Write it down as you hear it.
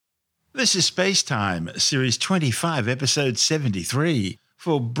This is Space Time, Series 25, Episode 73,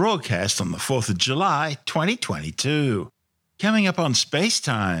 for broadcast on the 4th of July, 2022. Coming up on Space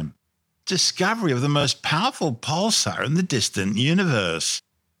Time, discovery of the most powerful pulsar in the distant universe.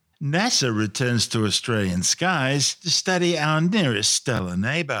 NASA returns to Australian skies to study our nearest stellar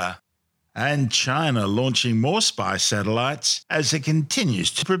neighbour. And China launching more spy satellites as it continues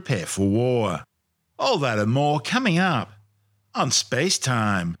to prepare for war. All that and more coming up on Space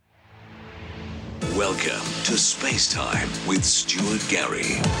Time. Welcome to Space Time with Stuart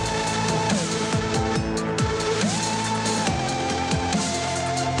Gary.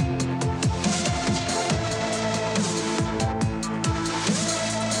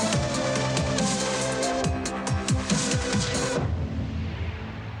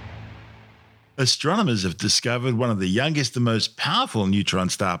 Astronomers have discovered one of the youngest and most powerful neutron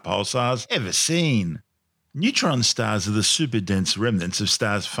star pulsars ever seen. Neutron stars are the super-dense remnants of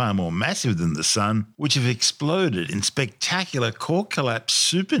stars far more massive than the Sun, which have exploded in spectacular core collapse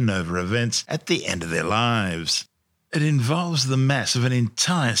supernova events at the end of their lives. It involves the mass of an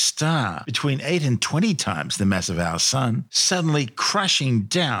entire star, between 8 and 20 times the mass of our Sun, suddenly crushing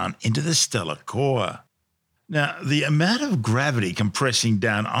down into the stellar core. Now, the amount of gravity compressing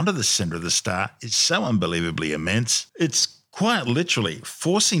down onto the center of the star is so unbelievably immense, it's quite literally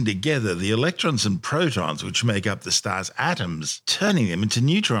forcing together the electrons and protons which make up the star's atoms, turning them into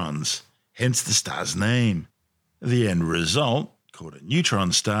neutrons, hence the star's name. The end result, called a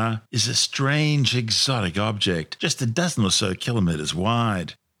neutron star, is a strange exotic object, just a dozen or so kilometers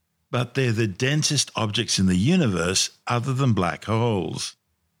wide. But they're the densest objects in the universe other than black holes.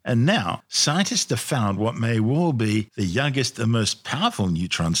 And now, scientists have found what may well be the youngest and most powerful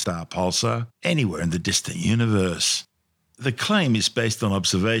neutron star pulsar anywhere in the distant universe. The claim is based on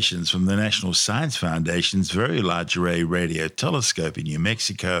observations from the National Science Foundation's Very Large Array Radio Telescope in New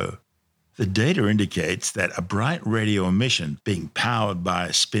Mexico. The data indicates that a bright radio emission being powered by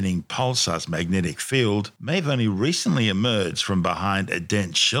a spinning pulsar's magnetic field may have only recently emerged from behind a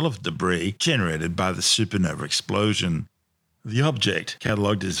dense shell of debris generated by the supernova explosion. The object,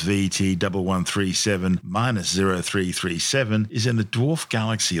 catalogued as VT1137-0337, is in a dwarf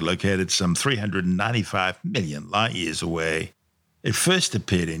galaxy located some 395 million light-years away. It first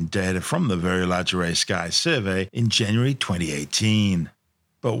appeared in data from the Very Large Array Sky Survey in January 2018,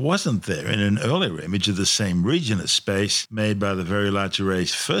 but wasn't there in an earlier image of the same region of space made by the Very Large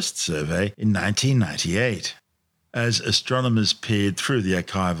Array's first survey in 1998. As astronomers peered through the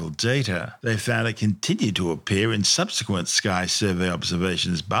archival data, they found it continued to appear in subsequent sky survey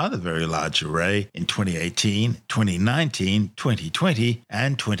observations by the Very Large Array in 2018, 2019, 2020,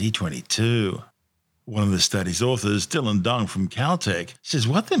 and 2022. One of the study's authors, Dylan Dong from Caltech, says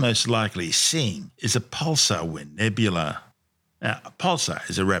what they're most likely seeing is a pulsar wind nebula. Now, a pulsar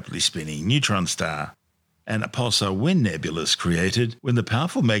is a rapidly spinning neutron star, and a pulsar wind nebula is created when the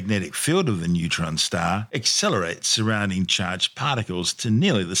powerful magnetic field of the neutron star accelerates surrounding charged particles to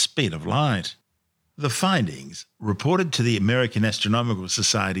nearly the speed of light. The findings, reported to the American Astronomical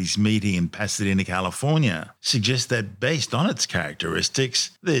Society's meeting in Pasadena, California, suggest that based on its characteristics,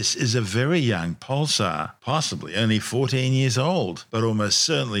 this is a very young pulsar, possibly only 14 years old, but almost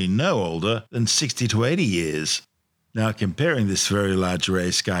certainly no older than 60 to 80 years. Now, comparing this Very Large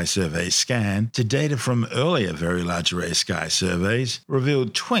Array Sky Survey scan to data from earlier Very Large Array Sky Surveys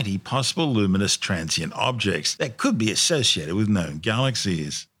revealed 20 possible luminous transient objects that could be associated with known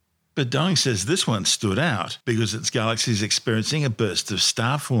galaxies. But Dong says this one stood out because its galaxy is experiencing a burst of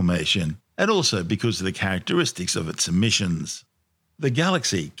star formation, and also because of the characteristics of its emissions. The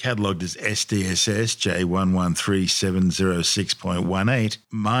galaxy, catalogued as SDSS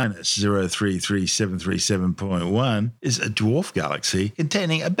J113706.18-033737.1, is a dwarf galaxy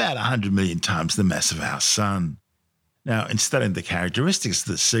containing about 100 million times the mass of our Sun. Now, in studying the characteristics of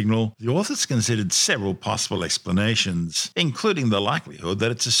the signal, the authors considered several possible explanations, including the likelihood that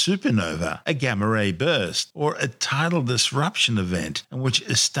it's a supernova, a gamma-ray burst, or a tidal disruption event in which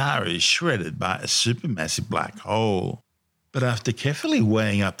a star is shredded by a supermassive black hole. But after carefully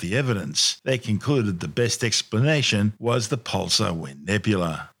weighing up the evidence, they concluded the best explanation was the Pulsar Wind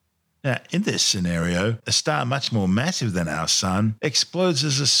Nebula. Now, in this scenario, a star much more massive than our Sun explodes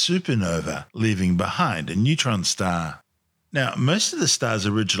as a supernova, leaving behind a neutron star. Now, most of the star's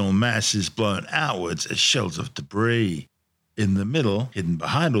original mass is blown outwards as shells of debris. In the middle, hidden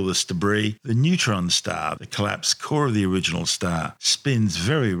behind all this debris, the neutron star, the collapsed core of the original star, spins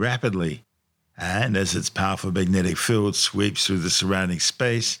very rapidly. And as its powerful magnetic field sweeps through the surrounding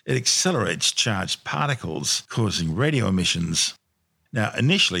space, it accelerates charged particles, causing radio emissions. Now,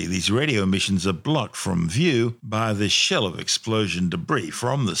 initially, these radio emissions are blocked from view by the shell of explosion debris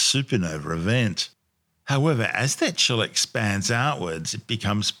from the supernova event. However, as that shell expands outwards, it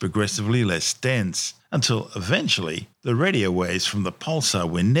becomes progressively less dense, until eventually the radio waves from the Pulsar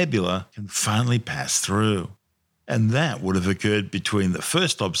Wind Nebula can finally pass through. And that would have occurred between the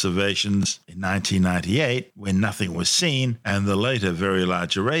first observations in 1998, when nothing was seen, and the later Very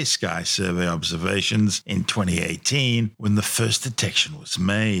Large Array Sky Survey observations in 2018, when the first detection was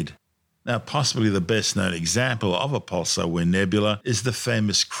made. Now, possibly the best known example of a pulsar wind nebula is the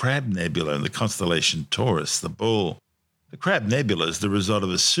famous Crab Nebula in the constellation Taurus, the Bull. The Crab Nebula is the result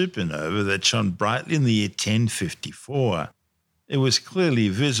of a supernova that shone brightly in the year 1054. It was clearly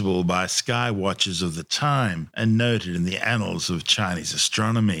visible by sky watchers of the time and noted in the annals of Chinese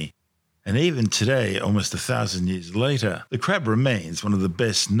astronomy. And even today, almost 1,000 years later, the crab remains one of the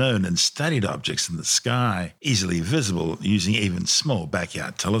best known and studied objects in the sky, easily visible using even small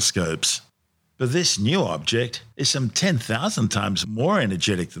backyard telescopes. But this new object is some 10,000 times more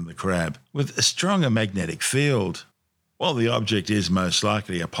energetic than the crab, with a stronger magnetic field. While the object is most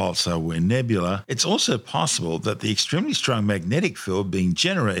likely a pulsar wind nebula, it's also possible that the extremely strong magnetic field being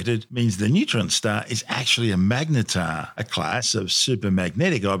generated means the neutron star is actually a magnetar, a class of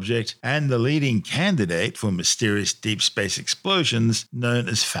supermagnetic object, and the leading candidate for mysterious deep space explosions known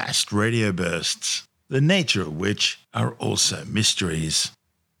as fast radio bursts, the nature of which are also mysteries.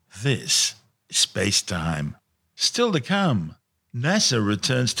 This is space-time. Still to come, NASA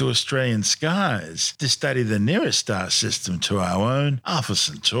returns to Australian skies to study the nearest star system to our own, Alpha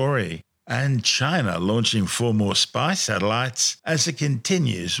Centauri, and China launching 4 more spy satellites as it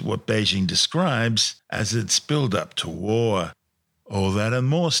continues what Beijing describes as its build-up to war. All that and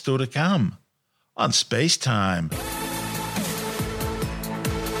more still to come on Space Time.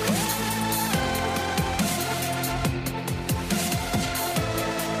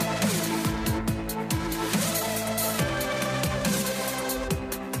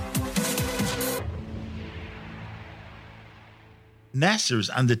 NASA has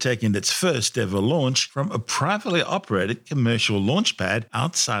undertaken its first ever launch from a privately operated commercial launch pad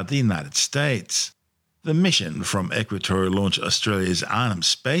outside the United States. The mission from Equatorial Launch Australia's Arnhem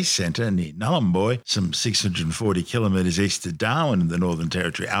Space Centre near Nhulunbuy, some 640 kilometres east of Darwin in the Northern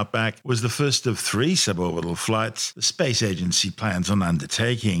Territory outback, was the first of 3 suborbital flights the space agency plans on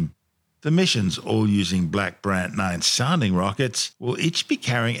undertaking. The missions, all using Black Brant 9 sounding rockets, will each be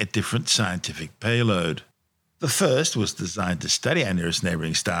carrying a different scientific payload. The first was designed to study our nearest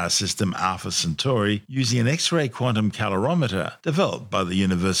neighbouring star system, Alpha Centauri, using an X-ray quantum calorimeter developed by the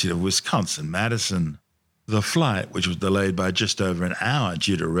University of Wisconsin-Madison. The flight, which was delayed by just over an hour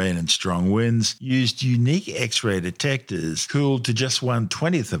due to rain and strong winds, used unique X-ray detectors cooled to just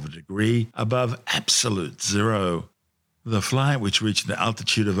 1/20th of a degree above absolute zero. The flight, which reached an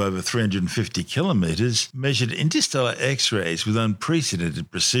altitude of over 350 kilometres, measured interstellar X-rays with unprecedented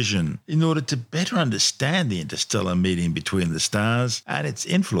precision in order to better understand the interstellar medium between the stars and its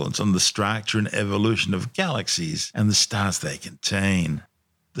influence on the structure and evolution of galaxies and the stars they contain.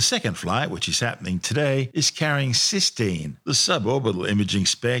 The second flight, which is happening today, is carrying Cystine, the suborbital imaging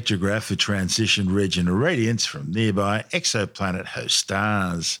spectrograph for transition region irradiance from nearby exoplanet host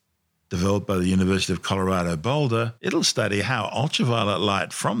stars. Developed by the University of Colorado Boulder, it'll study how ultraviolet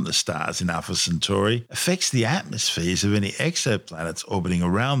light from the stars in Alpha Centauri affects the atmospheres of any exoplanets orbiting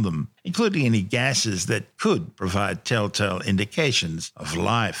around them, including any gases that could provide telltale indications of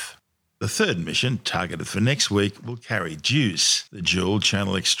life. The third mission, targeted for next week, will carry JUICE, the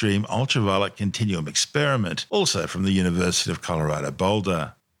Dual-Channel Extreme Ultraviolet Continuum Experiment, also from the University of Colorado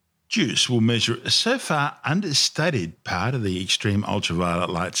Boulder. JUICE will measure a so far understudied part of the extreme ultraviolet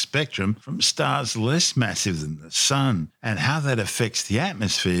light spectrum from stars less massive than the Sun, and how that affects the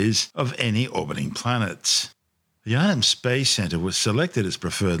atmospheres of any orbiting planets. The Arnhem Space Centre was selected as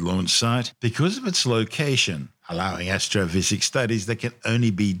preferred launch site because of its location, allowing astrophysics studies that can only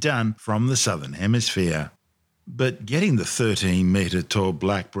be done from the Southern Hemisphere. But getting the 13-metre-tall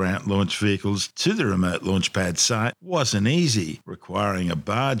Black Brant launch vehicles to the remote launch pad site wasn't easy, requiring a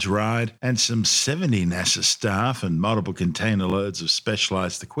barge ride and some 70 NASA staff and multiple container loads of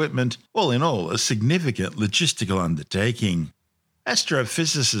specialised equipment, all in all a significant logistical undertaking.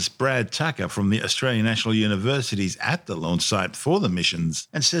 Astrophysicist Brad Tucker from the Australian National University's at the launch site for the missions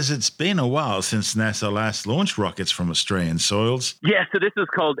and says it's been a while since NASA last launched rockets from Australian soils. Yeah, so this is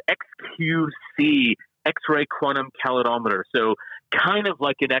called XQC, X-ray quantum calorimeter. So kind of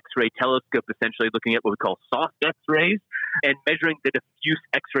like an X-ray telescope, essentially looking at what we call soft X-rays and measuring the diffuse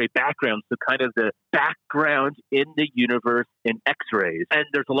X-ray background, so kind of the background in the universe in X-rays. And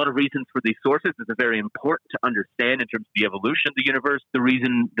there's a lot of reasons for these sources. It's very important to understand in terms of the evolution of the universe, the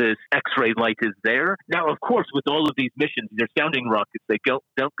reason this X-ray light is there. Now, of course, with all of these missions, they're sounding rockets. They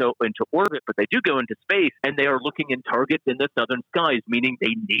don't go into orbit, but they do go into space, and they are looking in targets in the southern skies, meaning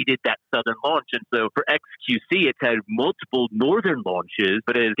they needed that southern launch. And so for XQC, it's had multiple northern launches,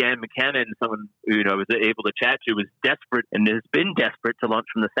 but as Dan McCannon, someone I was able to chat to, was desperate and has been desperate to launch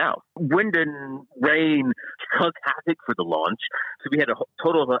from the south. Wind and rain caused havoc for the launch, so we had a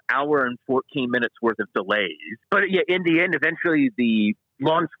total of an hour and 14 minutes worth of delays. But yeah, in the end, eventually the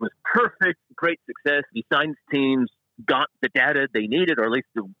launch was perfect, great success. The science teams got the data they needed, or at least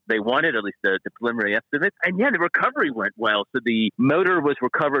they wanted, at least the preliminary estimates. And yeah, the recovery went well. So the motor was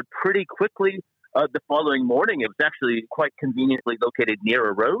recovered pretty quickly. The following morning, it was actually quite conveniently located near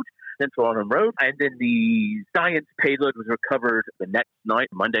a road, Central Arnhem Road. And then the science payload was recovered the next night,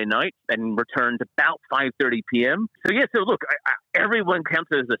 Monday night, and returned about 5:30 p.m. So yeah, so look, everyone counts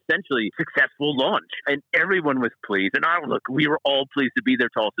it as essentially successful launch, and everyone was pleased. And we were all pleased to be there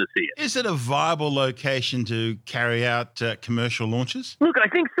to also see it. Is it a viable location to carry out commercial launches? Look, I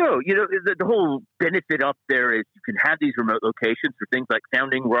think so. The whole benefit up there is you can have these remote locations for things like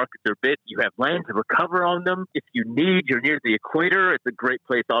sounding rockets or bits. You have land to recover on them. If you're near the equator, it's a great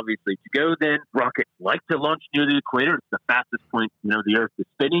place, obviously, to go then. Rockets like to launch near the equator. It's the fastest point, the Earth is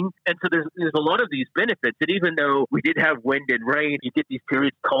spinning. And so there's a lot of these benefits. And even though we did have wind and rain, you get these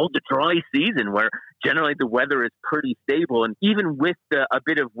periods called the dry season where generally the weather is pretty stable. And even with a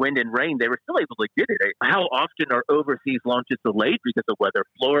bit of wind and rain, they were still able to get it. How often are overseas launches delayed because of weather?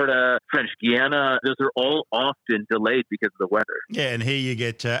 Florida, French Guiana, those are all often delayed because of the weather. Yeah, and here you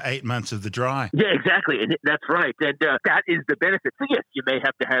get 8 months of the dry. Yeah, exactly. And that's right. And that is the benefit. So yes, you may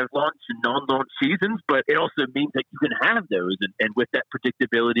have to have launch and non-launch seasons, but it also means that you can have those. And with that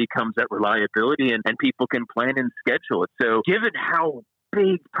predictability comes that reliability, and people can plan and schedule it. So given how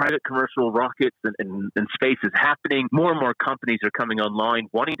big private commercial rockets and space is happening, more and more companies are coming online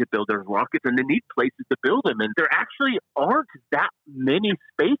wanting to build those rockets, and they need places to build them. And there actually aren't that many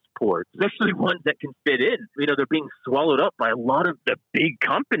spaceports, especially ones that can fit in. They're being swallowed up by a lot of the big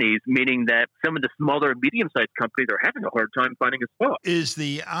companies, meaning that some of the smaller and medium-sized companies are having a hard time finding a spot. Is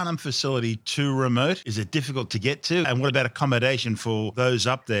the Arnhem facility too remote? Is it difficult to get to? And what about accommodation for those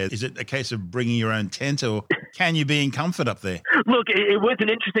up there? Is it a case of bringing your own tent, or can you be in comfort up there? Look, it was an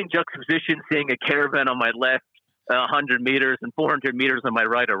interesting juxtaposition seeing a caravan on my left, 100 meters, and 400 meters on my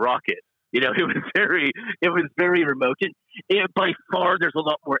right, a rocket. It was very remote. And by far, there's a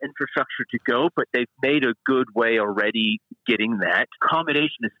lot more infrastructure to go, but they've made a good way already getting that.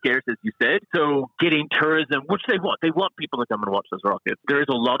 Accommodation is scarce, as you said. So getting tourism, which they want people to come and watch those rockets. There is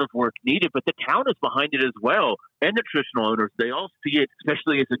a lot of work needed, but the town is behind it as well. And the traditional owners, they all see it,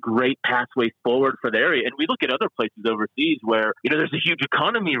 especially as a great pathway forward for the area. And we look at other places overseas where, there's a huge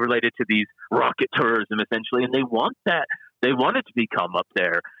economy related to these rocket tourism, essentially, and they want that. They want it to become up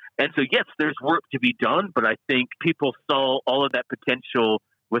there. And so, yes, there's work to be done, but I think people saw all of that potential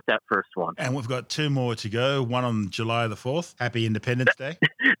with that first one. And we've got 2 more to go, one on July the 4th. Happy Independence Day.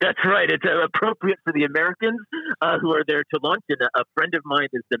 That's right. It's appropriate for the Americans who are there to launch. And a friend of mine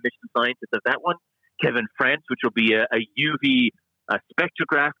is the mission scientist of that one, Kevin France, which will be a UV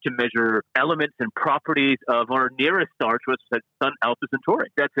spectrograph to measure elements and properties of our nearest star to us, Sun Alpha Centauri.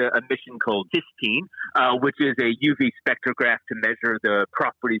 That's a mission called Histine, which is a UV spectrograph to measure the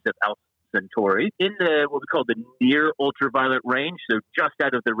properties of Alpha Centauri in what we call the near ultraviolet range, so just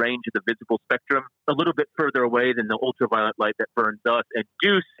out of the range of the visible spectrum, a little bit further away than the ultraviolet light that burns us. And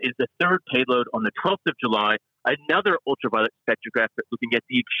Goose is the third payload on the 12th of July, another ultraviolet spectrograph that's looking at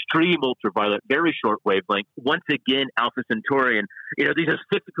the extreme ultraviolet, very short wavelength. Once again, Alpha Centauri. And, these are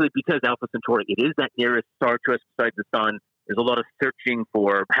specifically because Alpha Centauri, it is that nearest star to us besides the sun. There's a lot of searching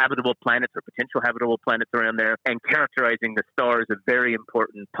for habitable planets or potential habitable planets around there, and characterizing the star is a very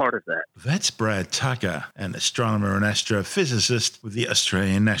important part of that. That's Brad Tucker, an astronomer and astrophysicist with the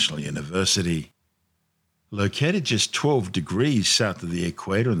Australian National University. Located just 12 degrees south of the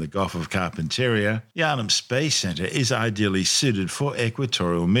equator in the Gulf of Carpentaria, the Arnhem Space Centre is ideally suited for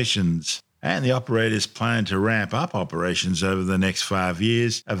equatorial missions. And the operators plan to ramp up operations over the next 5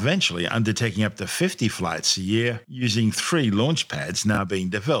 years, eventually undertaking up to 50 flights a year, using 3 launch pads now being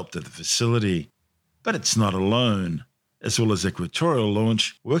developed at the facility. But it's not alone. As well as equatorial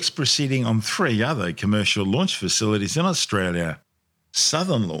launch, work's proceeding on 3 other commercial launch facilities in Australia.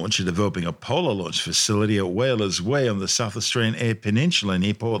 Southern Launch are developing a polar launch facility at Whalers Way on the South Australian Eyre Peninsula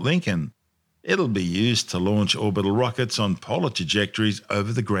near Port Lincoln. It'll be used to launch orbital rockets on polar trajectories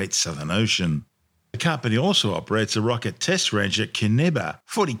over the Great Southern Ocean. The company also operates a rocket test range at Cuneba,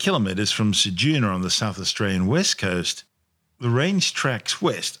 40 kilometres from Ceduna on the South Australian west coast. The range tracks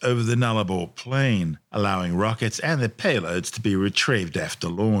west over the Nullarbor Plain, allowing rockets and their payloads to be retrieved after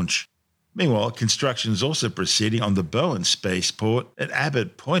launch. Meanwhile, construction is also proceeding on the Bowen Spaceport at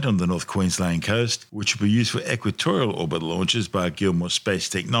Abbott Point on the North Queensland coast, which will be used for equatorial orbit launches by Gilmour Space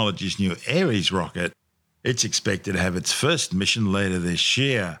Technologies' new Ares rocket. It's expected to have its first mission later this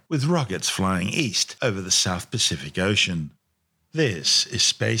year, with rockets flying east over the South Pacific Ocean. This is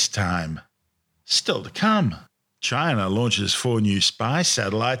Space Time. Still to come. China launches 4 new spy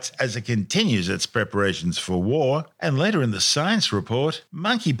satellites as it continues its preparations for war, and later in the science report,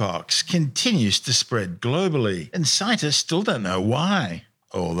 monkeypox continues to spread globally, and scientists still don't know why.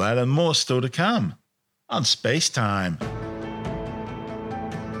 All that and more still to come on Space Time.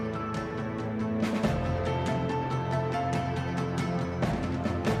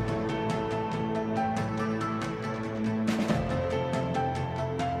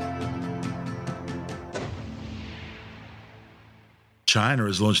 China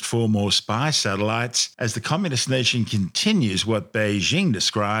has launched 4 more spy satellites as the communist nation continues what Beijing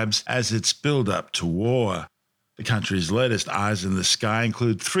describes as its build-up to war. The country's latest eyes in the sky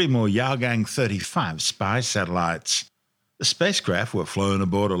include 3 more Yaogan 35 spy satellites. The spacecraft were flown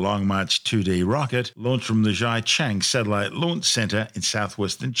aboard a Long March 2D rocket launched from the Xichang Satellite Launch Center in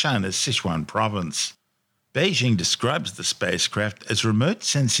southwestern China's Sichuan province. Beijing describes the spacecraft as remote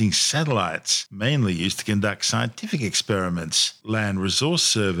sensing satellites, mainly used to conduct scientific experiments, land resource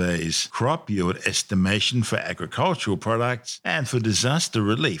surveys, crop yield estimation for agricultural products, and for disaster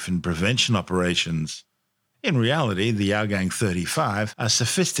relief and prevention operations. In reality, the Yaogan 35 are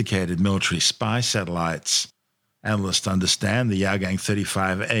sophisticated military spy satellites. Analysts understand the Yaogan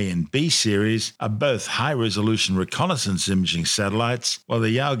 35A and B series are both high-resolution reconnaissance imaging satellites, while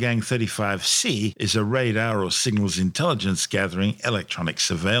the Yaogan 35C is a radar or signals intelligence gathering electronic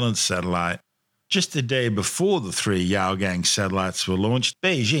surveillance satellite. Just a day before the 3 Yaogan satellites were launched,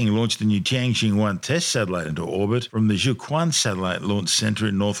 Beijing launched the new Tianjin-1 test satellite into orbit from the Zhuquan Satellite Launch Center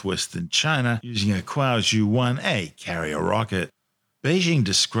in northwestern China using a Kuaozhou-1A carrier rocket. Beijing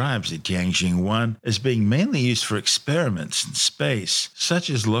describes the Tianjin-1 as being mainly used for experiments in space, such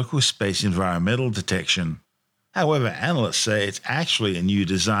as local space environmental detection. However, analysts say it's actually a new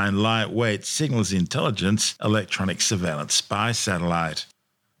design lightweight signals intelligence electronic surveillance spy satellite.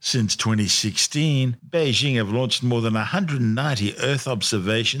 Since 2016, Beijing have launched more than 190 Earth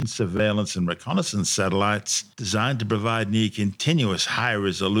observation, surveillance and reconnaissance satellites designed to provide near-continuous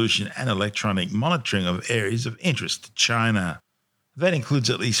high-resolution and electronic monitoring of areas of interest to China. That includes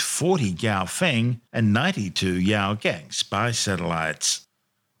at least 40 Gaofeng and 92 Yaogan spy satellites.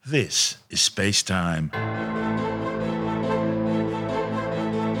 This is Space Time.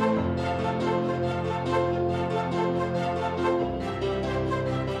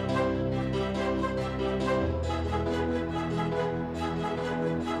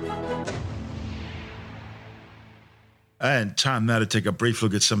 And time now to take a brief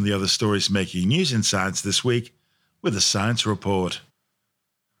look at some of the other stories making news in science this week with a science report.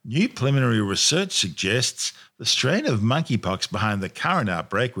 New preliminary research suggests the strain of monkeypox behind the current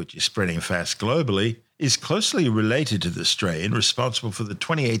outbreak, which is spreading fast globally, is closely related to the strain responsible for the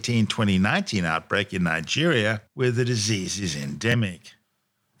 2018-2019 outbreak in Nigeria, where the disease is endemic.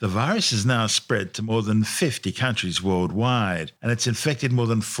 The virus has now spread to more than 50 countries worldwide, and it's infected more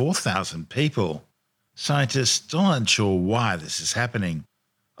than 4,000 people. Scientists still aren't sure why this is happening.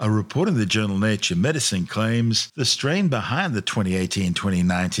 A report in the journal Nature Medicine claims the strain behind the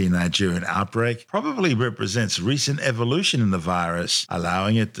 2018-2019 Nigerian outbreak probably represents recent evolution in the virus,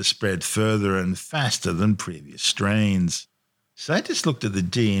 allowing it to spread further and faster than previous strains. Scientists looked at the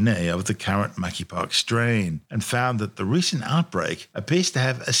DNA of the current monkeypox strain and found that the recent outbreak appears to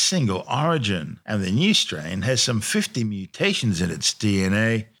have a single origin, and the new strain has some 50 mutations in its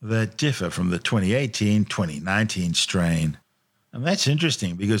DNA that differ from the 2018-2019 strain. And that's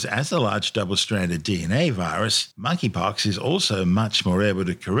interesting because as a large double-stranded DNA virus, monkeypox is also much more able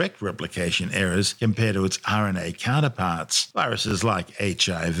to correct replication errors compared to its RNA counterparts, viruses like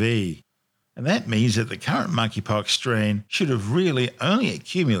HIV. And that means that the current monkeypox strain should have really only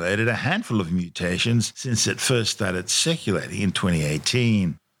accumulated a handful of mutations since it first started circulating in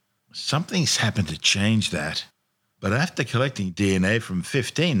 2018. Something's happened to change that. But after collecting DNA from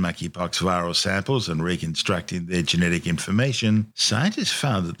 15 monkeypox viral samples and reconstructing their genetic information, scientists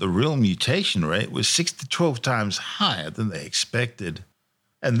found that the real mutation rate was 6 to 12 times higher than they expected.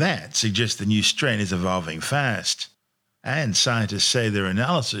 And that suggests the new strain is evolving fast. And scientists say their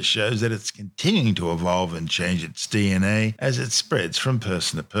analysis shows that it's continuing to evolve and change its DNA as it spreads from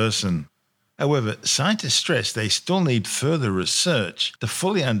person to person. However, scientists stress they still need further research to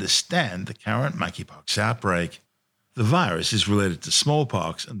fully understand the current monkeypox outbreak. The virus is related to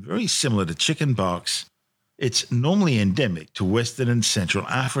smallpox and very similar to chickenpox. It's normally endemic to Western and Central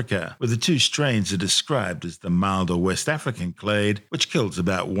Africa, where the two strains are described as the milder West African clade, which kills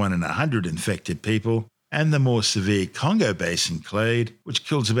about 1 in 100 infected people, and the more severe Congo Basin clade, which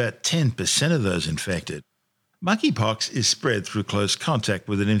kills about 10% of those infected. Monkeypox is spread through close contact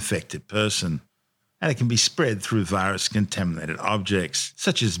with an infected person, and it can be spread through virus-contaminated objects,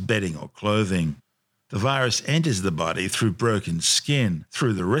 such as bedding or clothing. The virus enters the body through broken skin,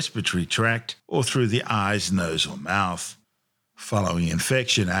 through the respiratory tract, or through the eyes, nose, or mouth. Following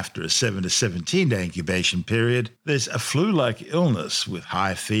infection after a 7 to 17-day incubation period, there's a flu-like illness with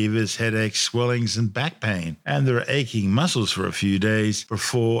high fevers, headaches, swellings, and back pain, and there are aching muscles for a few days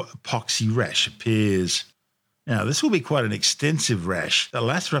before a poxy rash appears. Now, this will be quite an extensive rash that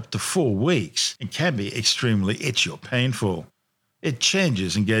lasts for up to 4 weeks and can be extremely itchy or painful. It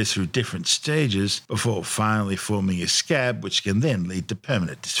changes and goes through different stages before finally forming a scab, which can then lead to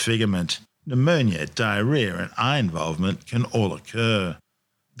permanent disfigurement. Pneumonia, diarrhea, and eye involvement can all occur.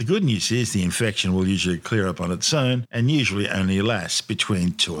 The good news is the infection will usually clear up on its own and usually only lasts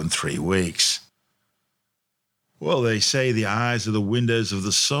between 2 and 3 weeks. Well, they say the eyes are the windows of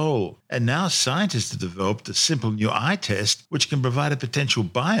the soul, and now scientists have developed a simple new eye test which can provide a potential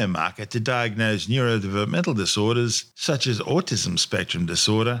biomarker to diagnose neurodevelopmental disorders such as autism spectrum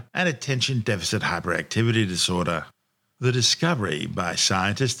disorder and attention deficit hyperactivity disorder. The discovery by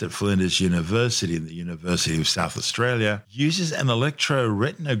scientists at Flinders University and the University of South Australia uses an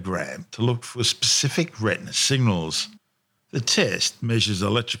electroretinogram to look for specific retina signals. The test measures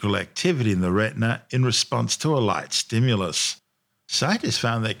electrical activity in the retina in response to a light stimulus. Scientists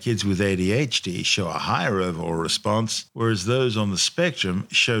found that kids with ADHD show a higher overall response, whereas those on the spectrum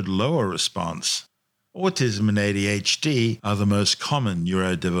showed lower response. Autism and ADHD are the most common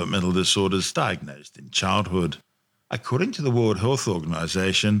neurodevelopmental disorders diagnosed in childhood. According to the World Health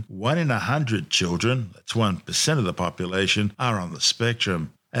Organization, 1 in 100 children, that's 1% of the population, are on the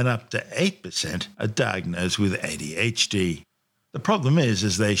spectrum, and up to 8% are diagnosed with ADHD. The problem is,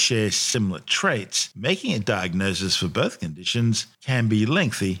 as they share similar traits, making a diagnosis for both conditions can be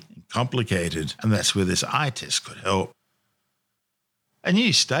lengthy and complicated, and that's where this eye test could help. A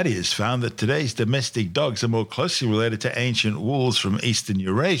new study has found that today's domestic dogs are more closely related to ancient wolves from eastern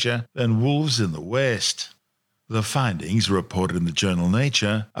Eurasia than wolves in the West. The findings, reported in the journal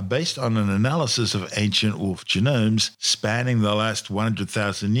Nature, are based on an analysis of ancient wolf genomes spanning the last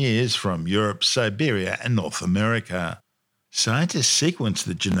 100,000 years from Europe, Siberia, and North America. Scientists sequenced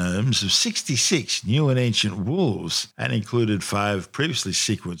the genomes of 66 new and ancient wolves and included 5 previously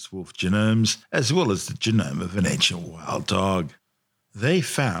sequenced wolf genomes, as well as the genome of an ancient wild dog. They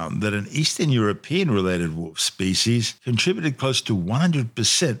found that an Eastern European-related wolf species contributed close to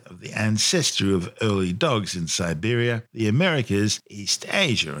 100% of the ancestry of early dogs in Siberia, the Americas, East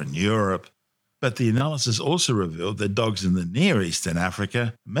Asia, and Europe. But the analysis also revealed that dogs in the Near East and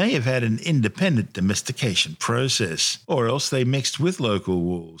Africa may have had an independent domestication process, or else they mixed with local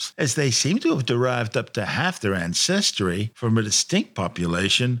wolves, as they seem to have derived up to half their ancestry from a distinct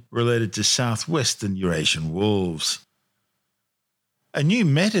population related to southwestern Eurasian wolves. A new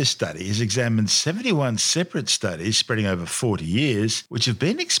meta-study has examined 71 separate studies spreading over 40 years, which have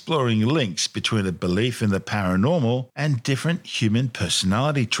been exploring links between a belief in the paranormal and different human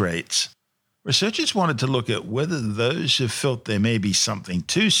personality traits. Researchers wanted to look at whether those who felt there may be something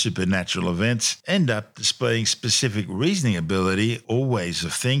to supernatural events end up displaying specific reasoning ability or ways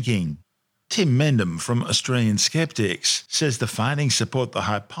of thinking. Tim Mendham from Australian Skeptics says the findings support the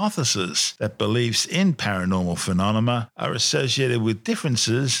hypothesis that beliefs in paranormal phenomena are associated with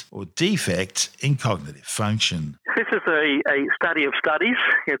differences or defects in cognitive function. This is a study of studies.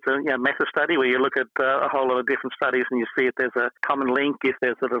 It's a meta-study where you look at a whole lot of different studies and you see if there's a common link, if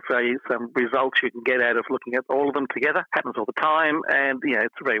there's some results you can get out of looking at all of them together. Happens all the time, and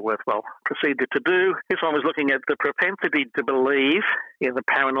it's a very worthwhile procedure to do. This one was looking at the propensity to believe in the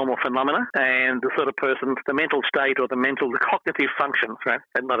paranormal phenomena and the sort of person's, the mental state or the cognitive functions, right?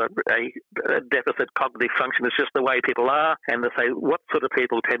 And not a deficit cognitive function. It's just the way people are. And they say, what sort of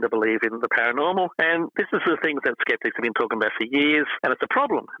people tend to believe in the paranormal? And this is the things that skeptics have been talking about for years. And it's a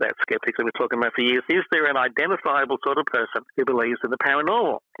problem that skeptics have been talking about for years. Is there an identifiable sort of person who believes in the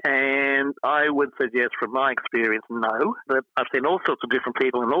paranormal? And I would suggest from my experience, no. But I've seen all sorts of different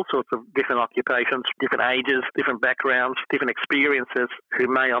people in all sorts of different occupations, different ages, different backgrounds, different experiences who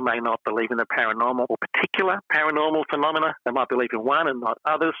may or may not believe in the paranormal or particular paranormal phenomena. They might believe in one and not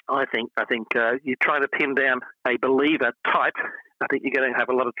others. I think you try to pin down a believer type, I think you're going to have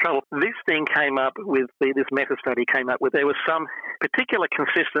a lot of trouble. This thing came up with, this meta-study came up with, there was some particular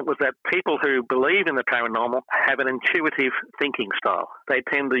consistent was that people who believe in the paranormal have an intuitive thinking style. They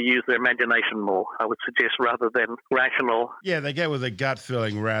tend to use their imagination more, I would suggest, rather than rational. Yeah, they go with a gut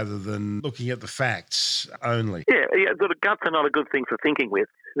feeling rather than looking at the facts only. Yeah, the guts are not a good thing for thinking with.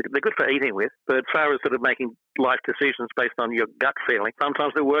 They're good for eating with, but as far as sort of making life decisions based on your gut feeling,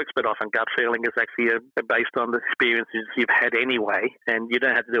 sometimes it works, but often gut feeling is actually based on the experiences you've had anyway, and you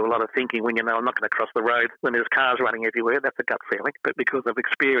don't have to do a lot of thinking when you know I'm not going to cross the road when there's cars running everywhere. That's a gut feeling, but because of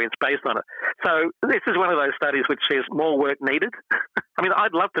experience based on it. So this is one of those studies which says more work needed. I mean,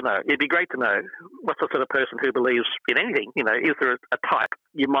 I'd love to know. It'd be great to know what's the sort of person who believes in anything. You know, is there a type?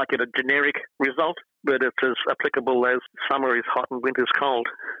 You might get a generic result, but it's as applicable as summer is hot and winter's cold.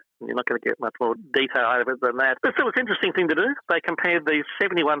 You're not going to get much more detail out of it than that. But still, it's an interesting thing to do. They compared these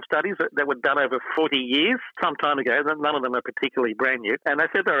 71 studies that were done over 40 years, some time ago. None of them are particularly brand new. And they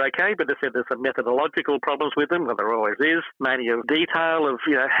said they're okay, but they said there's some methodological problems with them, well, there always is. Mainly of detail of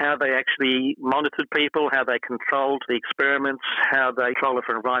how they actually monitored people, how they controlled the experiments, how they controlled it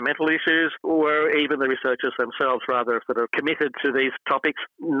for environmental issues, or even the researchers themselves rather sort of committed to these topics.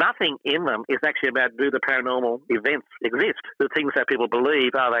 Nothing in them is actually about do the paranormal events exist. The things that people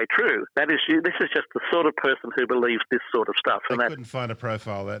believe, are they true? This is just the sort of person who believes this sort of stuff. I couldn't find a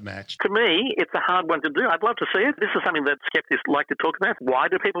profile that matched. To me, it's a hard one to do. I'd love to see it. This is something that skeptics like to talk about. Why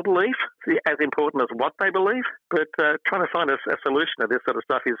do people believe? It's as important as what they believe. But trying to find a solution to this sort of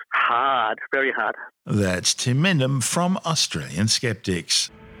stuff is hard, very hard. That's Tim Mendham from Australian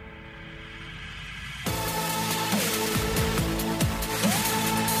Skeptics.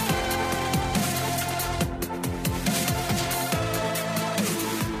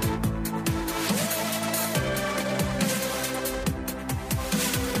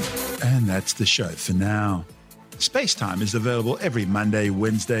 And that's the show for now. Spacetime is available every Monday,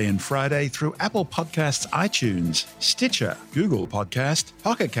 Wednesday and Friday through Apple Podcasts, iTunes, Stitcher, Google Podcast,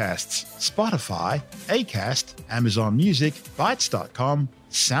 Pocket Casts, Spotify, Acast, Amazon Music, Bytes.com,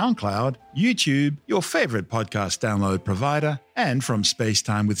 SoundCloud, YouTube, your favorite podcast download provider, and from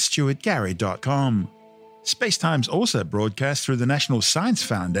spacetimewithstuartgary.com. Spacetime's also broadcast through the National Science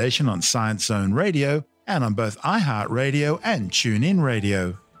Foundation on Science Zone Radio and on both iHeartRadio and TuneIn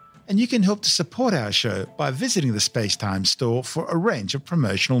Radio. And you can help to support our show by visiting the Spacetime store for a range of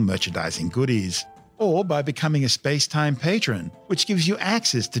promotional merchandising goodies, or by becoming a Spacetime patron, which gives you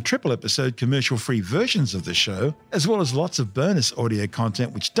access to triple episode commercial-free versions of the show, as well as lots of bonus audio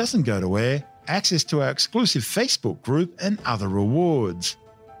content which doesn't go to air, access to our exclusive Facebook group, and other rewards.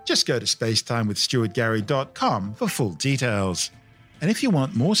 Just go to spacetimewithstuartgary.com for full details. And if you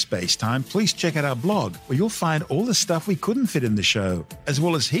want more Spacetime, please check out our blog, where you'll find all the stuff we couldn't fit in the show, as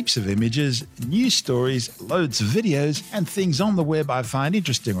well as heaps of images, news stories, loads of videos, and things on the web I find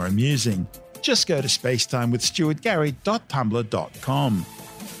interesting or amusing. Just go to spacetimewithstuartgary.tumblr.com.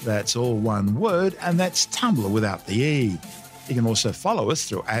 That's all one word, and that's Tumblr without the E. You can also follow us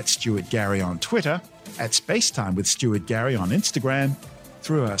through @StuartGary on Twitter, @SpaceTimeWithStuartGary on Instagram,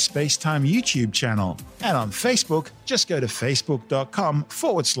 through our Spacetime YouTube channel, and on Facebook, just go to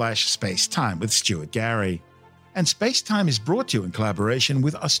facebook.com/Spacetime with Stuart Gary. And Spacetime is brought to you in collaboration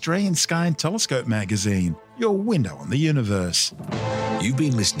with Australian Sky and Telescope magazine, your window on the universe. You've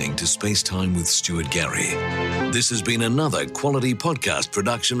been listening to Spacetime with Stuart Gary. This has been another quality podcast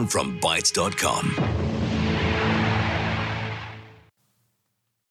production from Bytes.com.